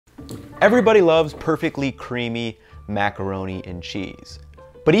Everybody loves perfectly creamy macaroni and cheese.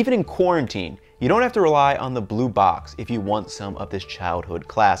 But even in quarantine, you don't have to rely on the blue box if you want some of this childhood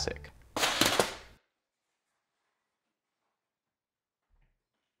classic.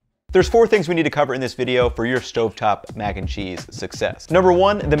 There's 4 things we need to cover in this video for your stovetop mac and cheese success. Number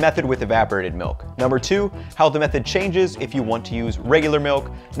 1, the method with evaporated milk. Number 2, how the method changes if you want to use regular milk.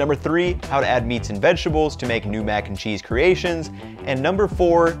 Number 3, how to add meats and vegetables to make new mac and cheese creations. And number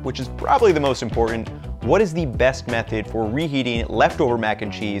 4, which is probably the most important, what is the best method for reheating leftover mac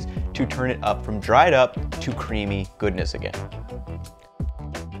and cheese to turn it up from dried up to creamy goodness again?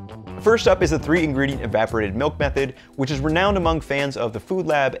 First up is the 3-ingredient evaporated milk method, which is renowned among fans of the Food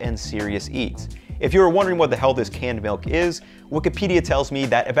Lab and Serious Eats. If you are wondering what the hell this canned milk is, Wikipedia tells me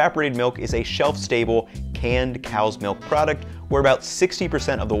that evaporated milk is a shelf-stable, canned cow's milk product where about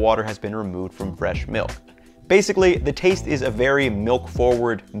 60% of the water has been removed from fresh milk. Basically, the taste is a very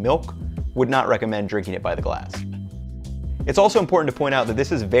milk-forward milk. Would not recommend drinking it by the glass. It's also important to point out that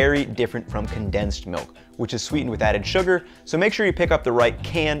this is very different from condensed milk, which is sweetened with added sugar, so make sure you pick up the right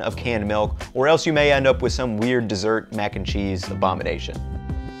can of canned milk, or else you may end up with some weird dessert mac and cheese abomination.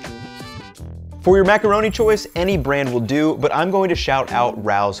 For your macaroni choice, any brand will do, but I'm going to shout out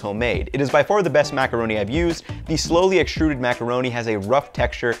Rao's Homemade. It is by far the best macaroni I've used. The slowly extruded macaroni has a rough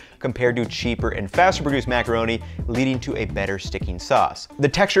texture compared to cheaper and faster produced macaroni, leading to a better sticking sauce. The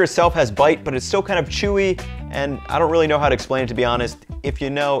texture itself has bite, but it's still kind of chewy, and I don't really know how to explain it, to be honest. If you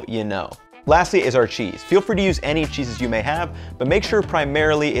know, you know. Lastly is our cheese. Feel free to use any cheeses you may have, but make sure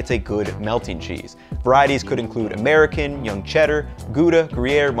primarily it's a good melting cheese. Varieties could include American, young cheddar, Gouda,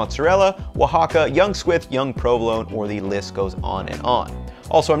 Gruyere, mozzarella, Oaxaca, young Swiss, young provolone, or the list goes on and on.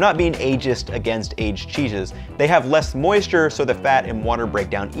 Also, I'm not being ageist against aged cheeses. They have less moisture, so the fat and water break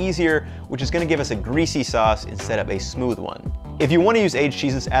down easier, which is going to give us a greasy sauce instead of a smooth one. If you want to use aged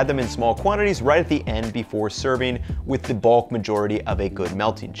cheeses, add them in small quantities right at the end before serving, with the bulk majority of a good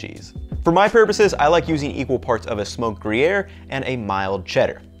melting cheese. For my purposes, I like using equal parts of a smoked Gruyere and a mild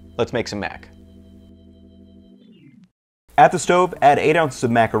cheddar. Let's make some mac. At the stove, add 8 ounces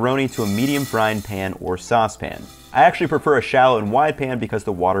of macaroni to a medium frying pan or saucepan. I actually prefer a shallow and wide pan because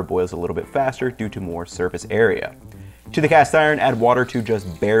the water boils a little bit faster due to more surface area. To the cast iron, add water to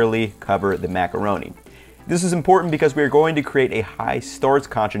just barely cover the macaroni. This is important because we are going to create a high starch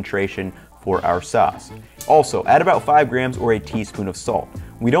concentration for our sauce. Also, add about 5 grams or a teaspoon of salt.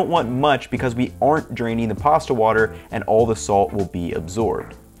 We don't want much because we aren't draining the pasta water and all the salt will be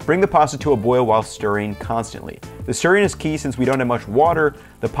absorbed. Bring the pasta to a boil while stirring constantly. The stirring is key since we don't have much water.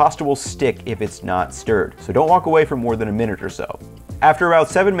 The pasta will stick if it's not stirred, so don't walk away for more than a minute or so. After about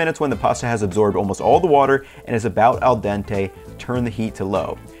 7 minutes, when the pasta has absorbed almost all the water and is about al dente, turn the heat to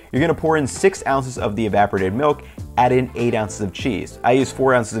low. You're going to pour in 6 ounces of the evaporated milk, add in 8 ounces of cheese. I use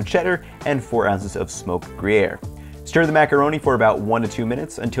 4 ounces of cheddar and 4 ounces of smoked Gruyere. Stir the macaroni for about 1 to 2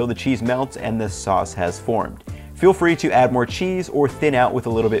 minutes until the cheese melts and the sauce has formed. Feel free to add more cheese or thin out with a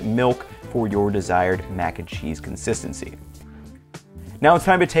little bit milk for your desired mac and cheese consistency. Now it's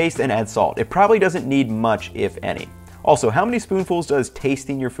time to taste and add salt. It probably doesn't need much, if any. Also, how many spoonfuls does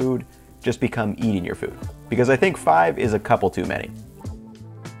tasting your food just become eating your food? Because I think 5 is a couple too many.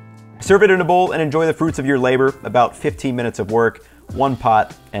 Serve it in a bowl and enjoy the fruits of your labor, about 15 minutes of work, 1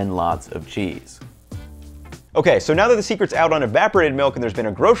 pot, and lots of cheese. Okay, so now that the secret's out on evaporated milk and there's been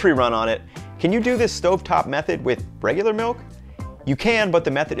a grocery run on it, can you do this stovetop method with regular milk? You can, but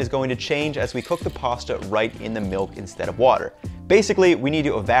the method is going to change as we cook the pasta right in the milk instead of water. Basically, we need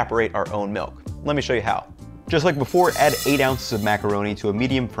to evaporate our own milk. Let me show you how. Just like before, add 8 ounces of macaroni to a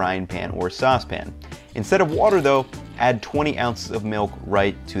medium frying pan or saucepan. Instead of water though, add 20 ounces of milk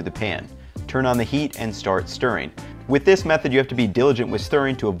right to the pan. Turn on the heat and start stirring. With this method, you have to be diligent with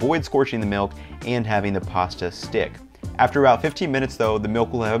stirring to avoid scorching the milk and having the pasta stick. After about 15 minutes though, the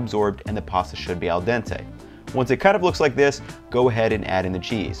milk will have absorbed and the pasta should be al dente. Once it kind of looks like this, go ahead and add in the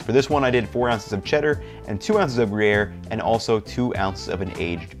cheese. For this one, I did 4 ounces of cheddar and 2 ounces of Gruyere and also 2 ounces of an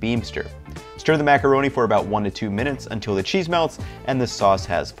aged Beemster. Stir the macaroni for about 1 to 2 minutes until the cheese melts and the sauce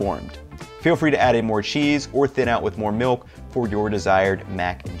has formed. Feel free to add in more cheese or thin out with more milk for your desired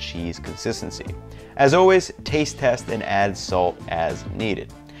mac and cheese consistency. As always, taste test and add salt as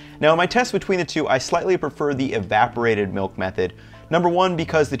needed. Now in my test between the two, I slightly prefer the evaporated milk method. Number 1,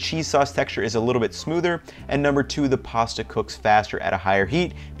 because the cheese sauce texture is a little bit smoother, and number 2, the pasta cooks faster at a higher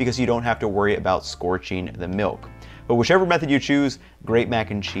heat because you don't have to worry about scorching the milk. But whichever method you choose, great mac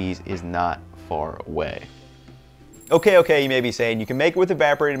and cheese is not far away. Okay, you may be saying you can make it with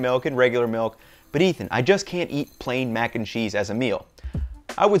evaporated milk and regular milk, but Ethan, I just can't eat plain mac and cheese as a meal.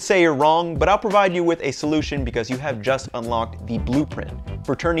 I would say you're wrong, but I'll provide you with a solution because you have just unlocked the blueprint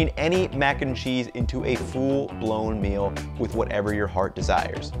for turning any mac and cheese into a full-blown meal with whatever your heart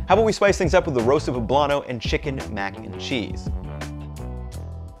desires. How about we spice things up with a roasted poblano and chicken mac and cheese?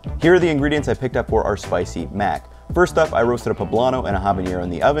 Here are the ingredients I picked up for our spicy mac. First up, I roasted a poblano and a habanero in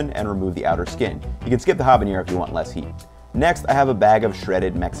the oven and removed the outer skin. You can skip the habanero if you want less heat. Next, I have a bag of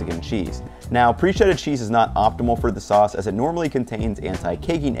shredded Mexican cheese. Now, pre-shredded cheese is not optimal for the sauce as it normally contains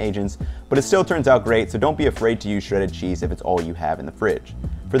anti-caking agents, but it still turns out great, so don't be afraid to use shredded cheese if it's all you have in the fridge.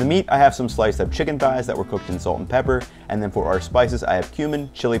 For the meat, I have some sliced up chicken thighs that were cooked in salt and pepper, and then for our spices, I have cumin,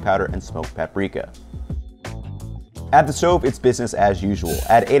 chili powder, and smoked paprika. At the stove, it's business as usual.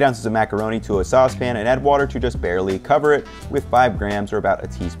 Add 8 ounces of macaroni to a saucepan and add water to just barely cover it with 5 grams or about a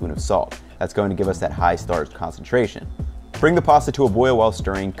teaspoon of salt. That's going to give us that high starch concentration. Bring the pasta to a boil while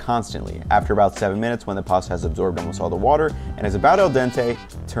stirring constantly. After about 7 minutes, when the pasta has absorbed almost all the water and is about al dente,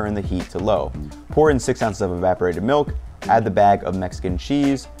 turn the heat to low. Pour in 6 ounces of evaporated milk, add the bag of Mexican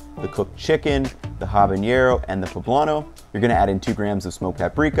cheese, the cooked chicken, the habanero, and the poblano. You're gonna add in 2 grams of smoked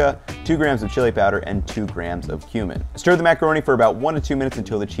paprika, 2 grams of chili powder, and 2 grams of cumin. Stir the macaroni for about 1 to 2 minutes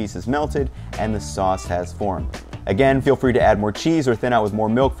until the cheese is melted and the sauce has formed. Again, feel free to add more cheese or thin out with more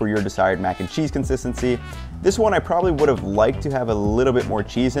milk for your desired mac and cheese consistency. This one I probably would have liked to have a little bit more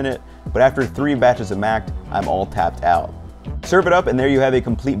cheese in it, but after 3 batches of mac, I'm all tapped out. Serve it up and there you have a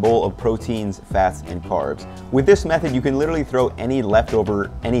complete bowl of proteins, fats, and carbs. With this method, you can literally throw any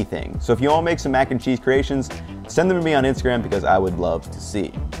leftover anything. So if you all make some mac and cheese creations, send them to me on Instagram because I would love to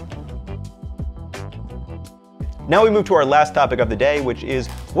see. Now we move to our last topic of the day, which is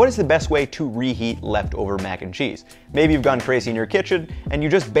what is the best way to reheat leftover mac and cheese? Maybe you've gone crazy in your kitchen and you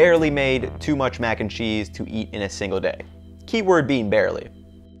just barely made too much mac and cheese to eat in a single day. Keyword being barely.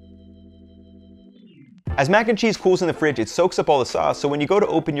 As mac and cheese cools in the fridge, it soaks up all the sauce, so when you go to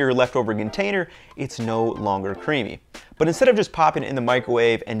open your leftover container, it's no longer creamy. But instead of just popping it in the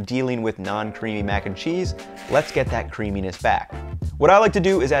microwave and dealing with non-creamy mac and cheese, let's get that creaminess back. What I like to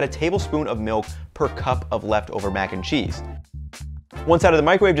do is add a tablespoon of milk per cup of leftover mac and cheese. Once out of the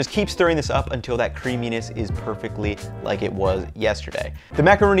microwave, just keep stirring this up until that creaminess is perfectly like it was yesterday. The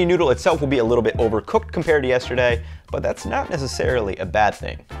macaroni noodle itself will be a little bit overcooked compared to yesterday, but that's not necessarily a bad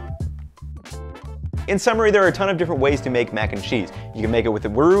thing. In summary, there are a ton of different ways to make mac and cheese. You can make it with a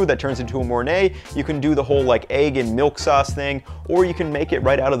roux that turns into a mornay, you can do the whole like egg and milk sauce thing, or you can make it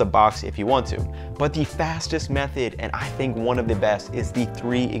right out of the box if you want to. But the fastest method, and I think one of the best, is the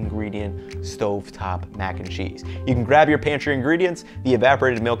 3-ingredient stovetop mac and cheese. You can grab your pantry ingredients, the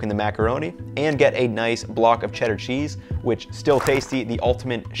evaporated milk and the macaroni, and get a nice block of cheddar cheese, which, still tasty, the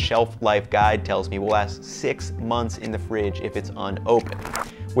ultimate shelf life guide tells me will last 6 months in the fridge if it's unopened.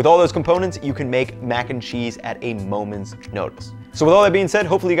 With all those components, you can make mac and cheese at a moment's notice. So with all that being said,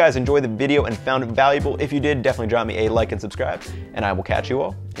 hopefully you guys enjoyed the video and found it valuable. If you did, definitely drop me a like and subscribe, and I will catch you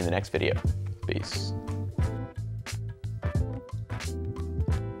all in the next video. Peace.